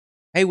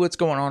Hey, what's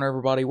going on,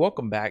 everybody?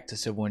 Welcome back to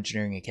Civil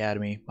Engineering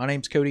Academy. My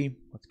name's Cody.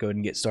 Let's go ahead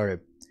and get started.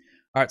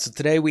 All right, so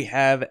today we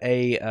have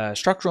a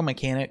structural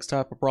mechanics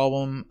type of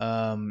problem.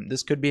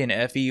 This could be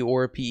an FE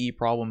or a PE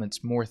problem.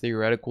 It's more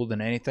theoretical than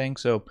anything.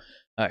 So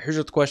here's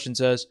what the question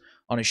says.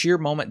 On a shear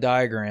moment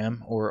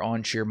diagram, or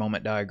on shear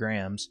moment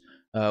diagrams,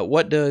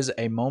 what does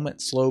a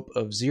moment slope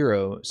of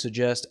 0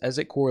 suggest as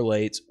it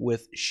correlates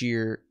with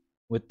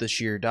the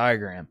shear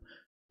diagram?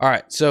 All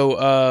right,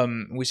 so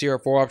we see our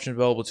four options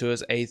available to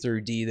us, A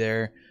through D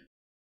there.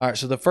 All right,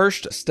 so the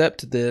first step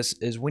to this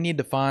is we need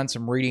to find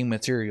some reading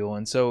material.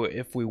 And so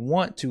if we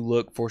want to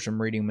look for some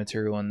reading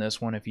material in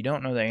this one, if you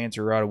don't know the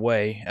answer right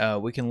away,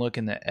 we can look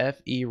in the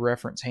FE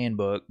reference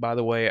handbook. By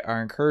the way,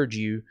 I encourage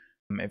you,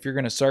 if you're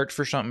going to search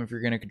for something, if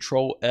you're going to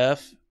control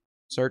F,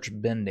 search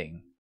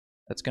bending.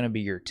 That's going to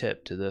be your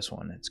tip to this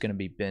one. It's going to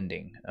be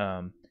bending.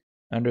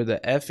 Under the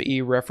FE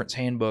reference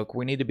handbook,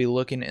 we need to be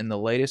looking in the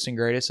latest and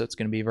greatest. That's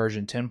going to be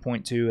version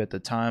 10.2 at the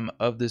time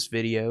of this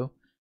video.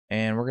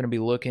 And we're going to be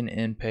looking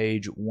in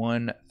page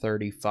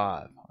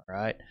 135. All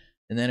right.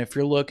 And then if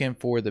you're looking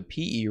for the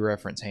PE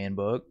reference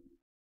handbook,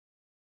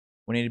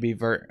 we need to be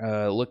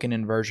looking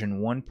in version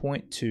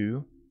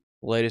 1.2,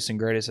 latest and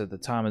greatest at the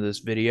time of this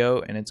video.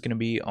 And it's going to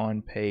be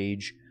on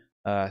page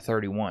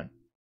 31.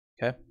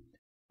 Okay.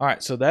 All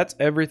right, so that's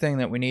everything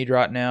that we need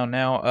right now.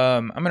 Now,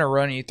 I'm going to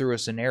run you through a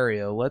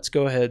scenario. Let's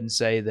go ahead and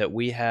say that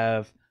we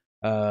have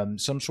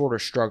some sort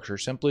of structure,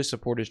 simply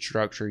supported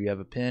structure. You have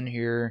a pin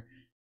here,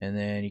 and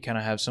then you kind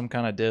of have some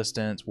kind of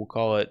distance. We'll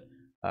call it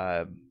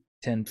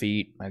 10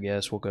 feet, I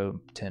guess. We'll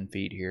go 10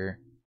 feet here,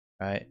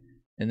 right?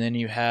 And then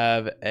you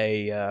have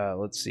a,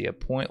 let's see, a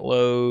point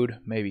load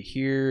maybe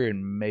here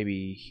and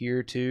maybe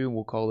here too.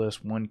 We'll call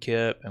this 1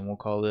 kip, and we'll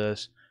call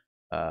this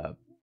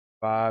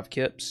 5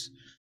 kips.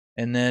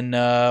 And then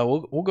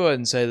we'll go ahead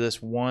and say this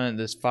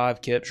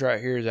 5 kips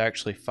right here is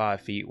actually 5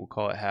 feet. We'll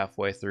call it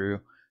halfway through.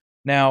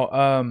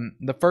 Now,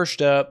 the first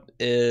step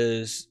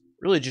is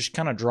really just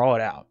kind of draw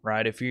it out,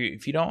 right? If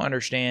you don't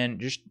understand,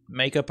 just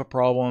make up a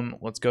problem.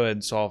 Let's go ahead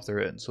and solve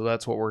through it. And so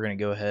that's what we're going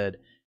to go ahead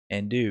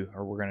and do,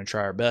 or we're going to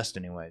try our best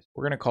anyways.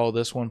 We're going to call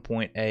this one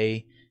point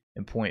A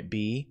and point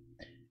B.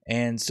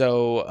 And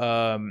so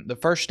the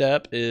first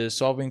step is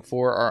solving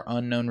for our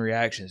unknown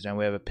reactions. Now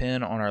we have a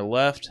pin on our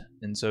left,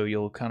 and so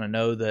you'll kind of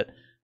know that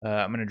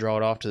I'm going to draw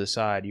it off to the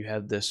side. You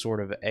have this sort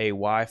of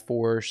AY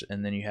force,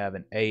 and then you have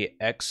an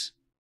AX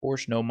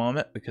force, no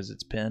moment because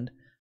it's pinned.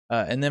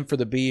 And then for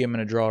the B, I'm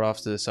going to draw it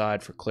off to the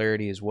side for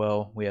clarity as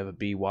well. We have a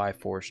BY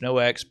force, no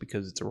X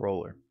because it's a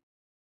roller.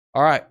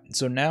 All right,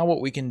 so now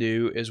what we can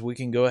do is we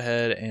can go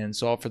ahead and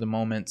solve for the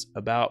moments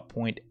about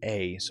point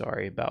A.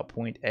 Sorry, about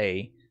point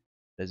A.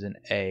 As an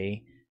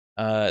A.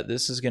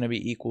 This is going to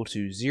be equal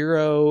to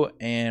 0,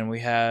 and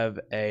we have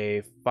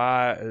a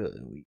 5.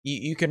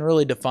 You can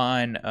really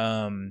define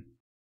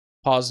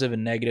positive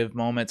and negative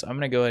moments. I'm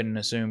going to go ahead and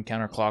assume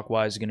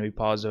counterclockwise is going to be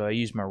positive. I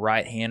use my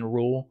right hand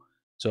rule.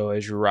 So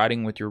as you're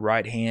writing with your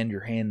right hand,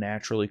 your hand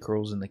naturally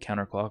curls in the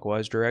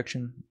counterclockwise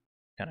direction.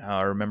 Kind of how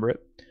I remember it.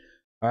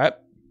 All right.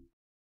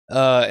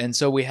 And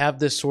so we have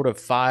this sort of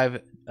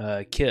 5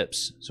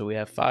 kips. So we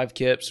have 5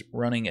 kips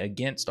running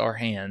against our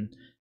hand.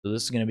 So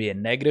this is going to be a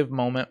negative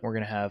moment. We're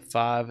going to have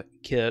 5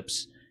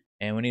 kips,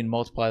 and we need to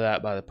multiply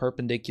that by the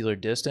perpendicular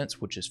distance,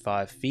 which is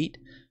 5 feet.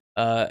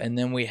 And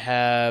then we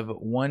have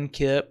 1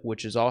 kip,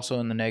 which is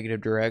also in the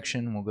negative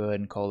direction. We'll go ahead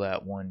and call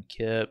that 1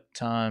 kip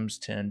times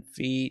 10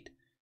 feet.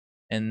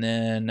 And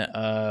then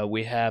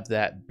we have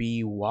that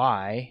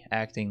BY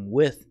acting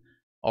with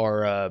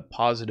our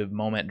positive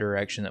moment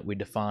direction that we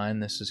define.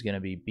 This is going to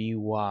be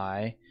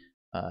BY.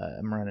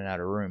 I'm running out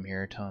of room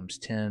here, times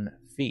 10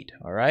 feet.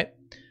 All right.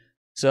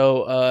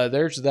 So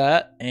there's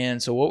that,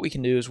 and so what we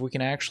can do is we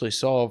can actually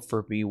solve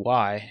for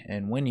BY,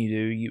 and when you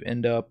do, you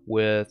end up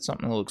with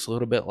something that looks a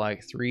little bit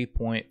like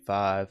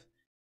 3.5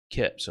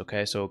 kips,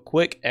 okay? So a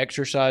quick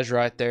exercise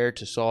right there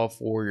to solve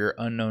for your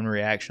unknown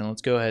reaction.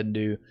 Let's go ahead and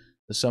do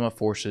the sum of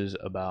forces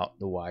about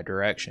the Y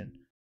direction.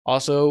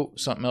 Also,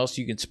 something else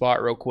you can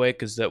spot real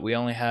quick is that we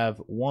only have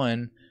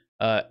one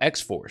X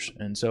force,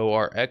 and so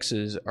our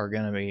X's are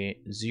going to be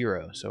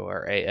 0, so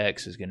our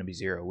AX is going to be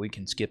 0. We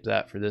can skip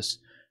that for this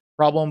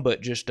problem, but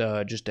just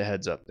a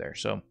heads up there.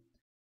 So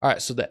all right,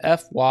 so the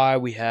FY,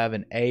 we have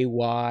an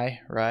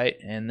AY, right?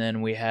 And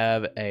then we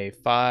have a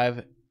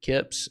 5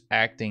 kips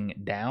acting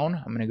down.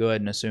 I'm going to go ahead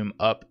and assume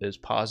up is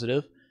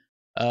positive.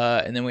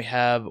 And then we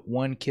have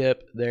 1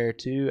 kip there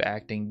too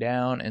acting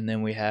down, and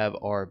then we have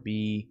our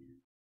BY.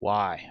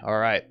 All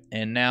right,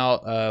 and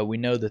now we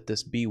know that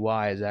this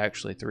BY is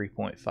actually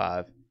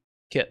 3.5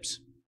 kips,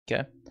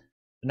 okay?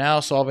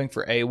 Now solving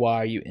for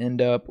AY, you end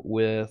up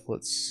with,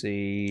 let's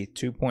see,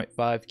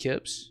 2.5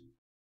 kips.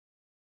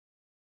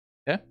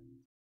 Okay.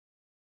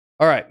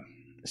 All right.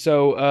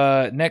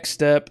 So next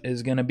step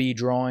is going to be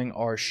drawing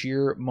our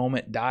shear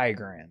moment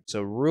diagram.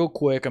 So real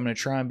quick, I'm going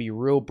to try and be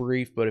real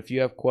brief, but if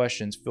you have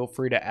questions, feel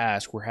free to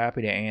ask. We're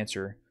happy to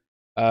answer.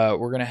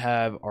 We're going to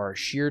have our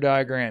shear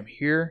diagram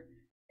here,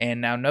 And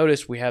now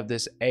notice we have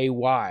this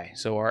AY.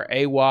 So our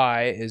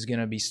AY is going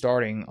to be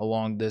starting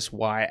along this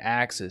Y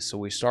axis. So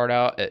we start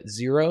out at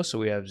 0. So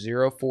we have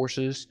 0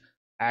 forces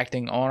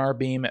acting on our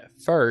beam at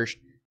first.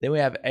 Then we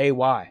have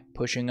AY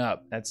pushing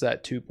up. That's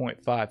that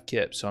 2.5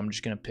 kips. So I'm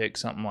just going to pick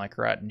something like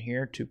right in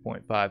here,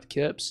 2.5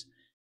 kips.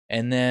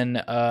 And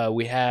then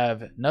we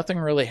have nothing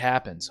really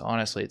happens,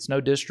 honestly. It's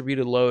no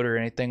distributed load or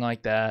anything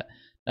like that.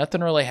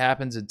 Nothing really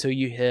happens until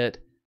you hit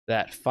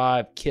that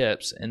 5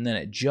 kips, and then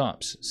it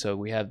jumps. So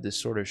we have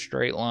this sort of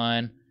straight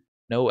line,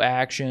 no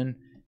action,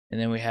 and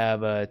then we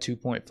have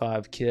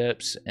 2.5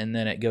 kips, and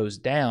then it goes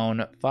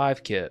down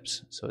 5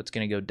 kips. So it's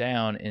going to go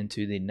down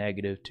into the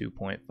negative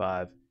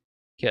 2.5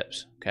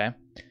 kips, okay?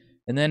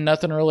 And then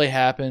nothing really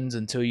happens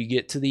until you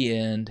get to the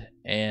end,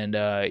 and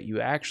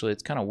you actually,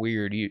 it's kind of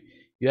weird. You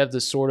have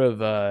this sort of,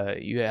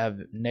 you have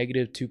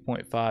negative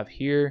 2.5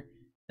 here,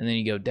 and then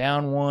you go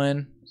down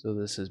 1. So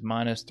this is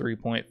minus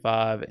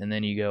 3.5, and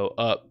then you go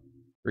up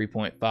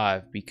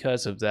 3.5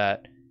 because of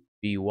that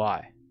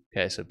BY.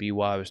 Okay, so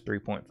BY was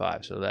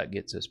 3.5, so that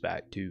gets us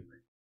back to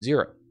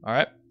 0. All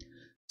right.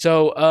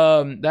 So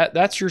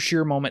that's your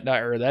shear moment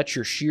that's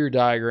your shear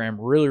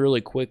diagram. Really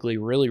quickly,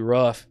 really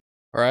rough.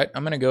 All right,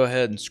 I'm going to go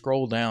ahead and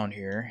scroll down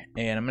here,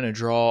 and I'm going to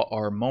draw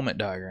our moment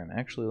diagram.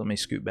 Actually, let me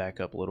scoot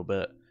back up a little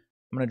bit.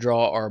 I'm going to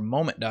draw our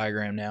moment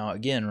diagram now.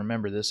 Again,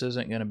 remember, this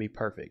isn't going to be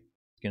perfect.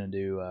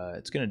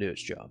 It's going to do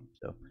its job.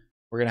 So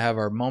we're going to have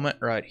our moment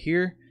right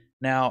here.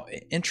 Now,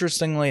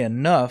 interestingly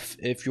enough,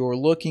 if you're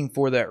looking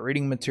for that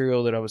reading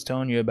material that I was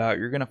telling you about,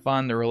 you're going to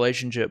find the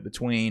relationship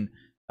between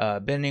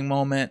bending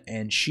moment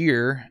and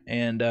shear,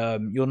 and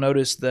you'll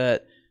notice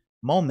that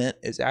moment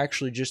is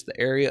actually just the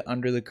area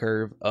under the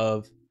curve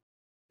of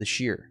the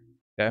shear.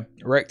 Okay,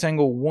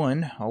 rectangle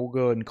 1, I will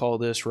go ahead and call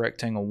this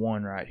rectangle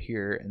 1 right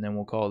here, and then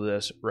we'll call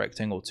this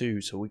rectangle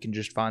 2, so we can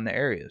just find the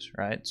areas,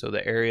 right? So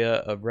the area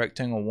of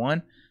rectangle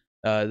 1,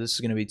 this is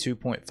going to be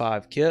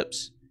 2.5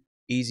 kips,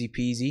 easy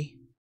peasy,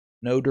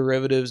 no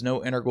derivatives,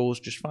 no integrals,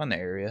 just find the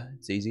area,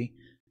 it's easy.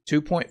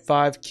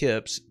 2.5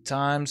 kips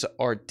times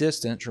our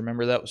distance,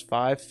 remember that was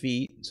 5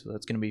 feet, so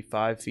that's going to be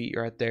 5 feet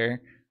right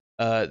there.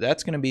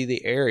 That's going to be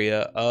the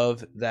area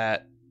of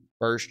that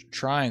first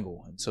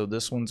triangle. And so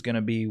this one's going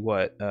to be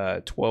what,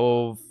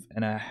 12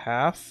 and a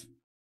half?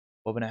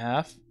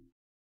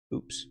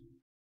 Oops.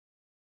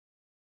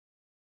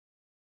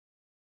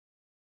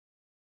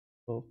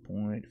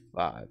 12.5.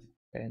 Okay,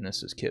 and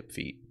this is kip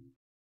feet.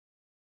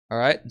 All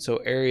right, and so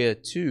area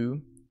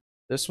 2,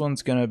 this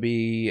one's going to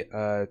be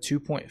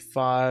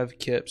 2.5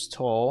 kips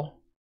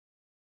tall.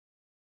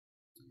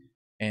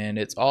 And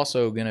it's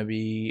also going to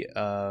be,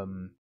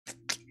 let's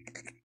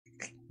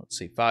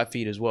see, 5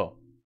 feet as well.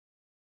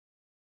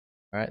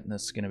 All right, and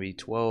this is going to be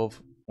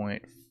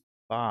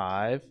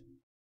 12.5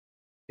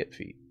 kip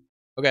feet.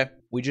 Okay,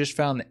 we just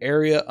found the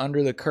area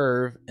under the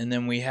curve, and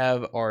then we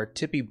have our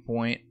tipping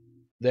point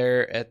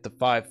there at the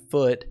 5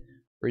 foot.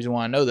 The reason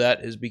why I know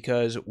that is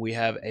because we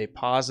have a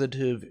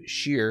positive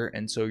shear,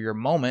 and so your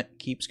moment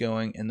keeps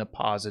going in the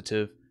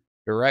positive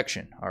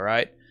direction. All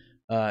right,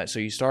 so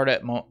you start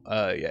at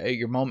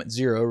your moment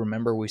 0.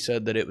 Remember, we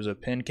said that it was a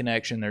pin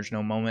connection. There's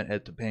no moment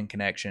at the pin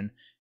connection.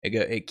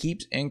 It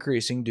keeps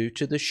increasing due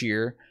to the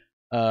shear.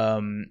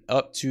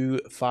 Up to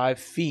 5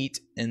 feet,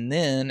 and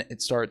then it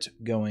starts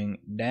going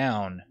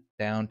down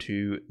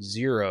to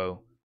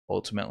 0.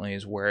 Ultimately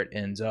is where it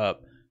ends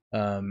up,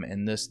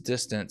 and this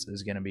distance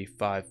is going to be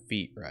 5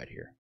 feet right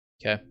here.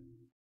 Okay,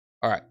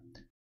 all right,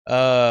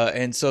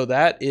 and so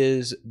that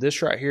is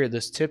this right here.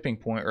 This tipping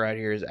point right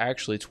here is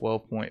actually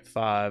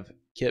 12.5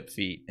 kip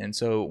feet, and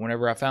so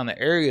whenever I found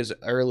the areas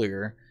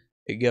earlier,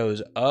 it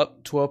goes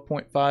up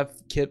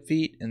 12.5 kip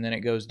feet, and then it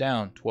goes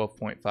down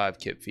 12.5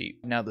 kip feet.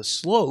 Now the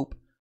slope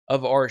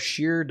of our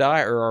shear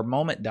or our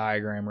moment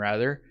diagram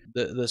rather,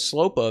 the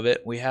slope of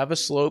it, we have a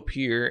slope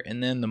here,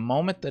 and then the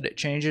moment that it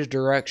changes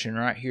direction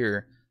right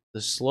here,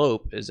 the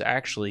slope is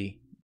actually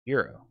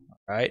 0. All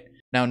right.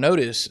 Now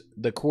notice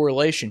the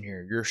correlation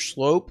here. Your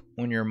slope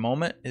when your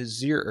moment is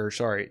 0, or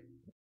sorry,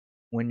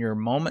 when your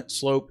moment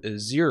slope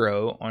is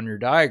 0 on your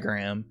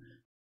diagram,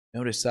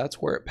 notice that's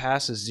where it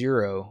passes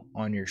 0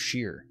 on your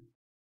shear.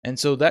 And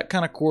so that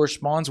kind of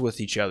corresponds with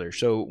each other.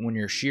 So when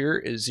your shear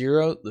is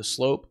 0, the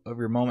slope of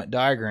your moment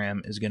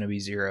diagram is going to be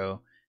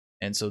 0.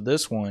 And so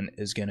this one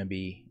is going to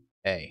be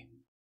A.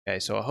 Okay,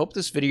 so I hope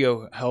this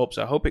video helps.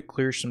 I hope it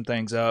clears some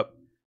things up.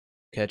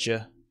 Catch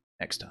ya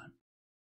next time.